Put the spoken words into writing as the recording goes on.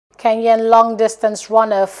Kenyan long-distance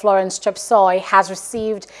runner Florence Chepsoi has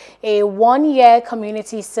received a one-year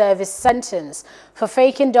community service sentence for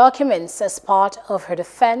faking documents as part of her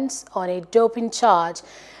defense on a doping charge.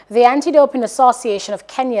 The Anti-Doping Association of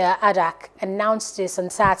Kenya, ADAK, announced this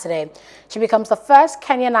on Saturday. She becomes the first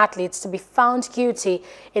Kenyan athlete to be found guilty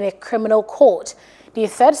in a criminal court. The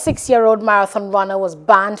 36-year-old marathon runner was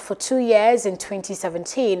banned for 2 years in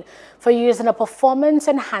 2017 for using a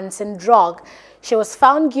performance-enhancing drug. She was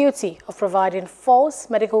found guilty of providing false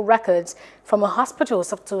medical records from a hospital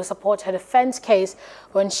to support her defense case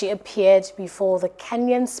when she appeared before the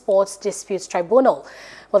Kenyan Sports Disputes Tribunal,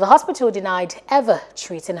 but the hospital denied ever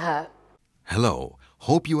treating her. Hello,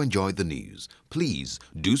 hope you enjoyed the news. Please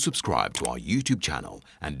do subscribe to our YouTube channel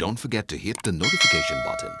and don't forget to hit the notification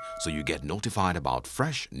button so you get notified about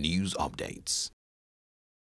fresh news updates.